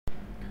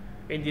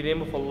In the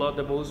name of Allah,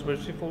 the most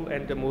merciful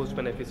and the most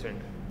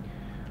beneficent.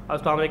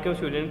 Assalamu alaikum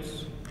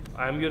students,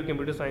 I am your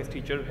computer science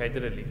teacher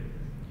Haider Ali.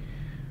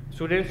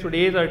 Students,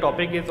 today's our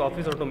topic is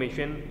office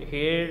automation.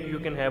 Here you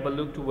can have a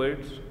look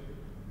towards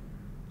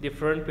the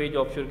front page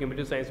of your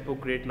computer science book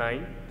grade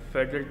 9,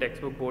 Federal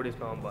Textbook Board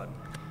Islamabad.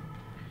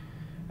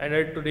 And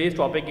our today's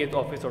topic is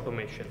office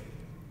automation.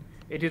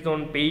 It is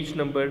on page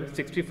number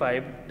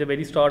 65, the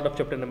very start of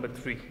chapter number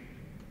 3.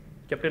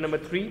 Chapter number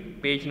 3,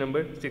 page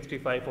number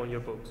 65 on your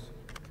books.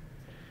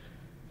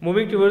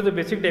 Moving towards the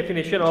basic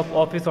definition of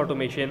office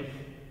automation.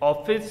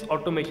 Office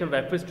automation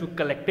refers to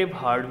collective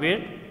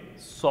hardware,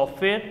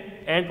 software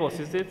and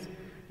processes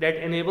that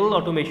enable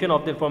automation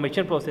of the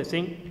information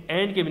processing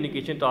and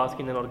communication tasks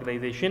in an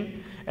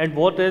organization. And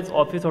what does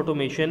office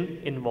automation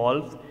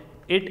involves?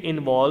 It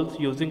involves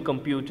using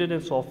computer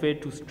and software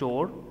to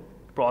store,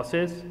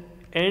 process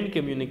and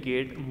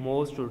communicate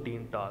most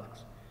routine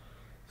tasks.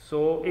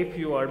 So if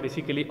you are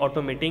basically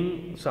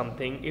automating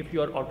something, if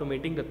you are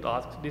automating the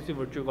tasks, this is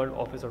what you call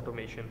office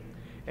automation.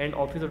 And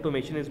office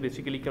automation is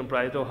basically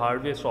comprised of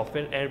hardware,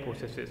 software and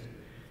processes.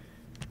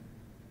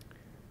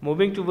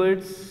 Moving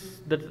towards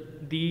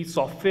the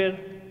software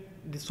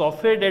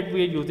that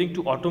we are using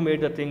to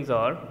automate the things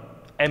are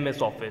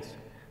MS Office.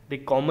 The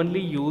commonly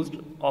used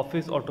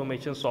office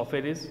automation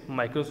software is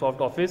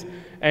Microsoft Office,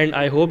 and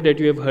I hope that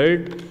you have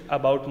heard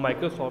about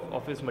Microsoft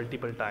Office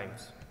multiple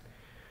times.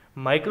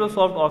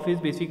 Microsoft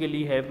Office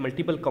basically have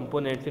multiple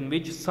components in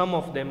which some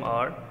of them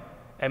are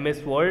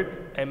MS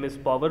Word, MS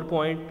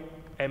PowerPoint,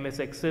 MS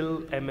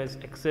Excel, MS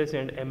Access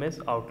and MS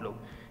Outlook.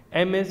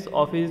 MS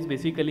Office is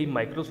basically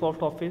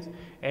Microsoft Office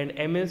and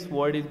MS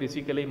Word is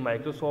basically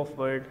Microsoft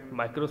Word,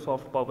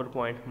 Microsoft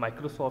PowerPoint,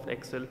 Microsoft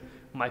Excel,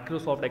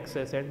 Microsoft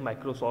Access and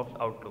Microsoft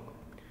Outlook.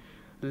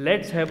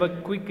 Let's have a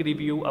quick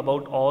review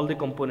about all the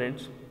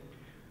components.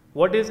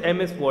 What is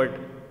MS Word,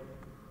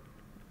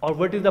 or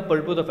what is the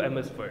purpose of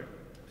MS Word?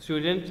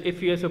 Students,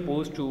 if you are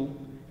supposed to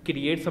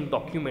create some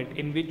document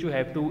in which you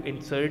have to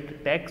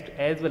insert text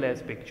as well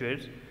as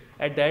pictures,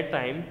 at that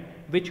time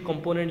which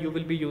component you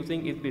will be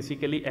using is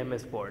basically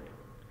MS Word.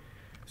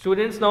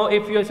 Students, now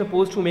if you are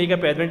supposed to make a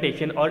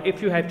presentation or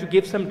if you have to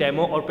give some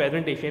demo or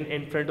presentation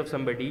in front of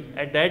somebody,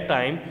 at that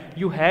time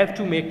you have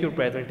to make your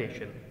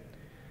presentation.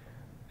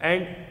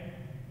 And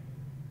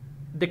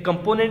the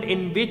component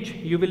in which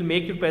you will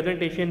make your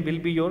presentation will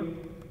be your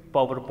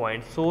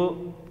PowerPoint.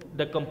 So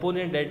the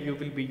component that you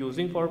will be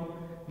using for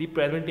the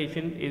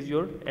presentation is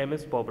your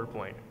MS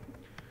PowerPoint.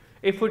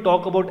 If we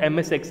talk about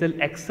MS Excel,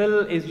 Excel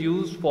is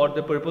used for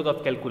the purpose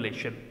of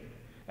calculation.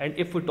 And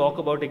if we talk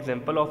about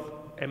example of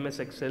MS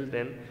Excel,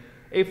 then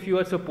if you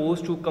are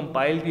supposed to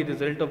compile the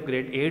result of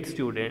grade 8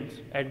 students,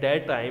 at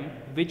that time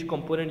which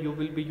component you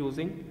will be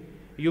using?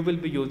 You will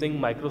be using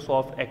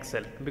Microsoft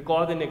Excel,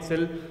 because in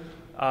Excel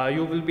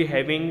you will be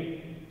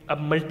having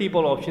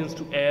multiple options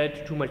to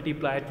add, to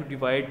multiply, to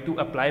divide, to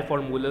apply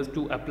formulas,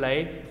 to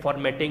apply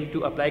formatting,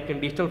 to apply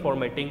conditional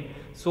formatting.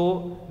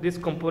 So this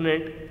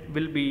component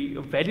will be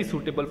very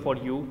suitable for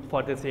you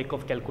for the sake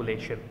of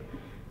calculation.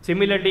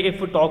 Similarly,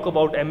 if we talk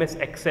about MS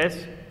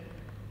Access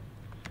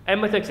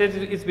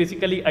is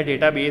basically a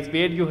database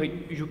where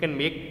you can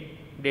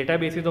make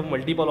databases of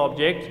multiple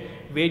objects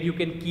where you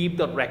can keep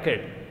the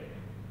record.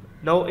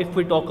 Now if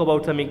we talk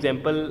about some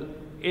example,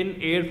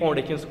 in Air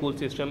Foundation school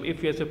system,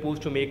 if you are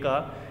supposed to make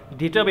a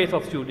database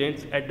of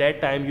students, at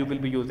that time you will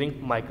be using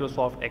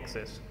Microsoft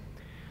Access.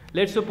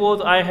 Let's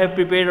suppose I have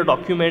prepared a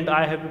document,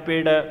 I have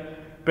prepared a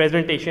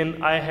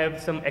presentation, I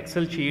have some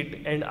Excel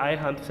sheet and I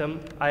have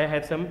some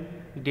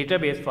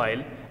database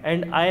file,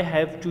 and I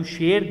have to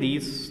share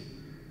these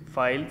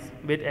files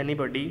with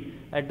anybody.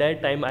 At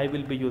that time I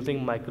will be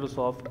using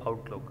Microsoft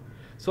Outlook.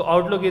 So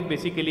Outlook is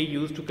basically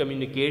used to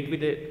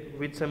communicate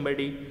with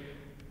somebody.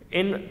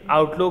 In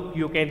Outlook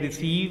you can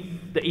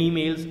receive the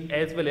emails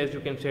as well as you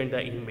can send the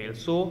emails.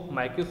 So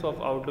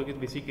Microsoft Outlook is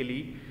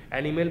basically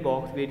an email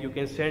box where you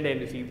can send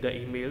and receive the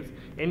emails.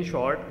 In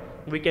short,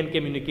 we can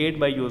communicate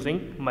by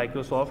using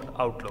Microsoft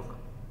Outlook.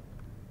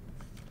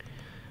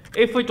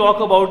 If we talk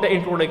about the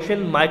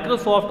introduction,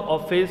 Microsoft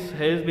Office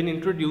has been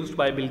introduced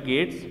by Bill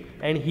Gates,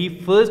 and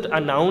he first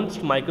announced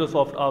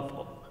Microsoft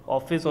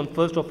Office on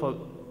 1st of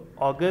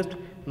August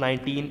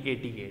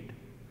 1988.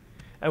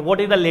 And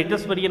what is the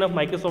latest version of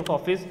Microsoft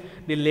Office?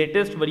 The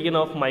latest version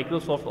of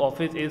Microsoft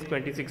Office is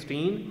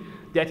 2016,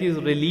 that is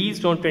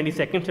released on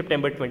 22nd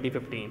September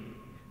 2015.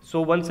 So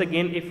once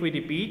again, if we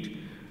repeat,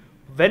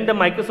 when the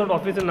Microsoft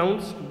Office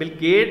announced, Bill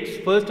Gates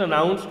first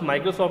announced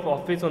Microsoft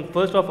Office on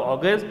 1st of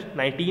August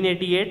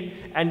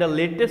 1988, and the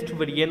latest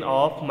version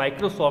of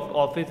Microsoft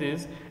Office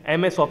is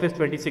MS Office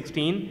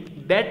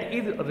 2016, that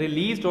is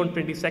released on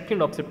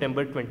 22nd of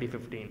September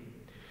 2015.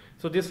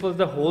 So this was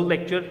the whole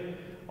lecture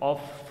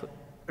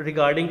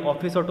regarding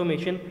office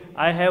automation.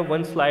 I have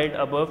one slide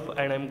above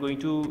and I'm going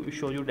to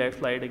show you that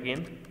slide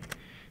again.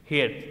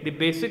 Here, the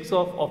basics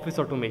of office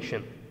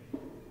automation.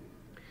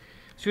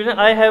 Student,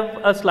 I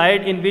have a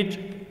slide in which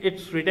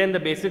it's written the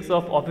basics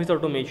of office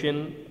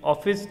automation,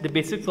 the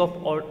basics of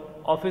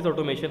office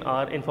automation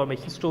are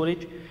information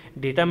storage,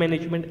 data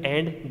management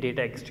and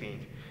data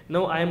exchange.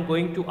 Now I am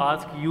going to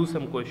ask you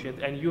some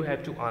questions and you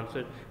have to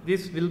answer.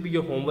 This will be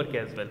your homework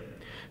as well.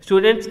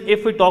 Students,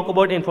 if we talk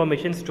about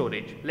information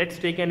storage, let's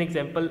take an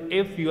example.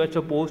 If you are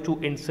supposed to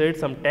insert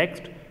some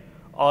text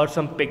or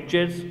some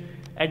pictures,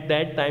 at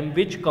that time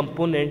which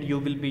component you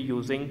will be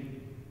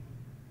using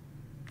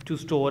to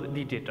store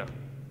the data.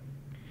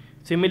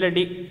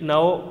 Similarly,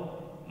 now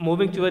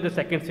moving to the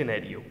second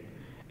scenario,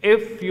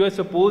 if you are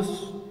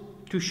supposed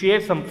to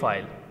share some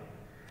file,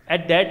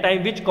 at that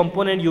time which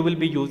component you will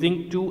be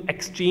using to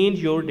exchange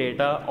your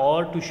data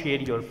or to share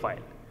your file.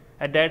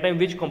 At that time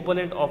which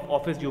component of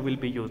office you will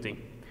be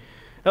using.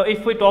 Now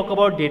if we talk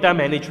about data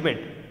management,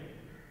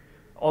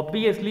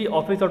 obviously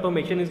office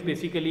automation is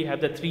basically have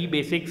the three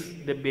basics.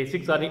 The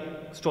basics are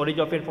storage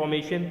of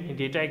information,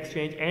 data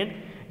exchange and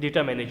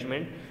data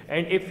management.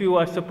 And if you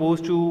are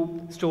supposed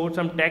to store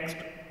some text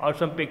or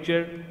some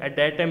picture, at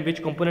that time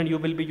which component you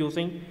will be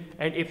using,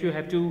 and if you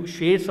have to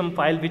share some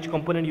file, which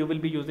component you will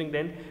be using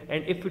then.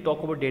 And if we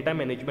talk about data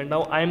management,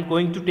 now I am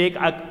going to take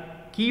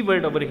a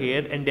keyword over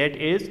here, and that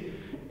is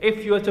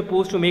if you are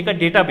supposed to make a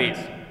database,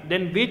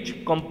 then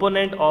which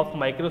component of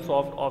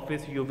Microsoft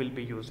Office you will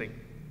be using.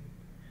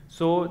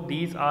 So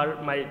these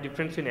are my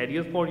different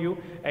scenarios for you,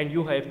 and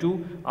you have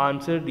to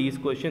answer these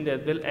questions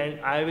as well, and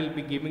I will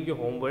be giving you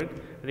homework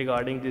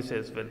regarding this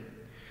as well.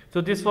 So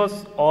this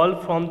was all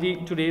from the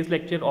today's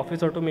lecture,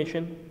 office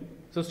automation.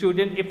 So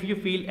student, if you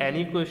feel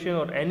any question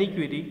or any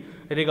query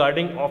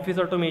regarding office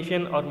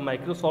automation or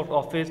Microsoft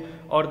Office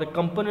or the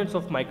components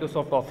of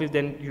Microsoft Office,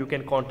 then you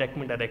can contact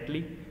me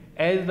directly,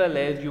 as well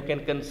as you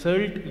can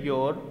consult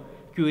your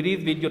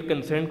queries with your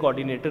concerned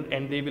coordinator,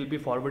 and they will be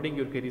forwarding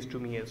your queries to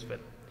me as well.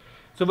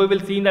 So we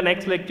will see in the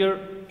next lecture.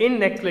 In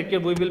next lecture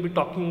we will be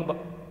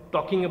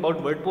talking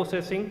about word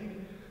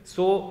processing.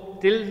 So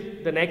till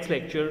the next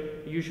lecture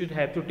you should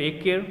have to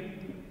take care.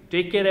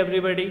 Take care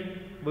everybody.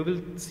 We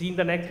will see in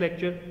the next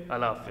lecture.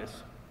 Allah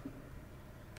Hafiz.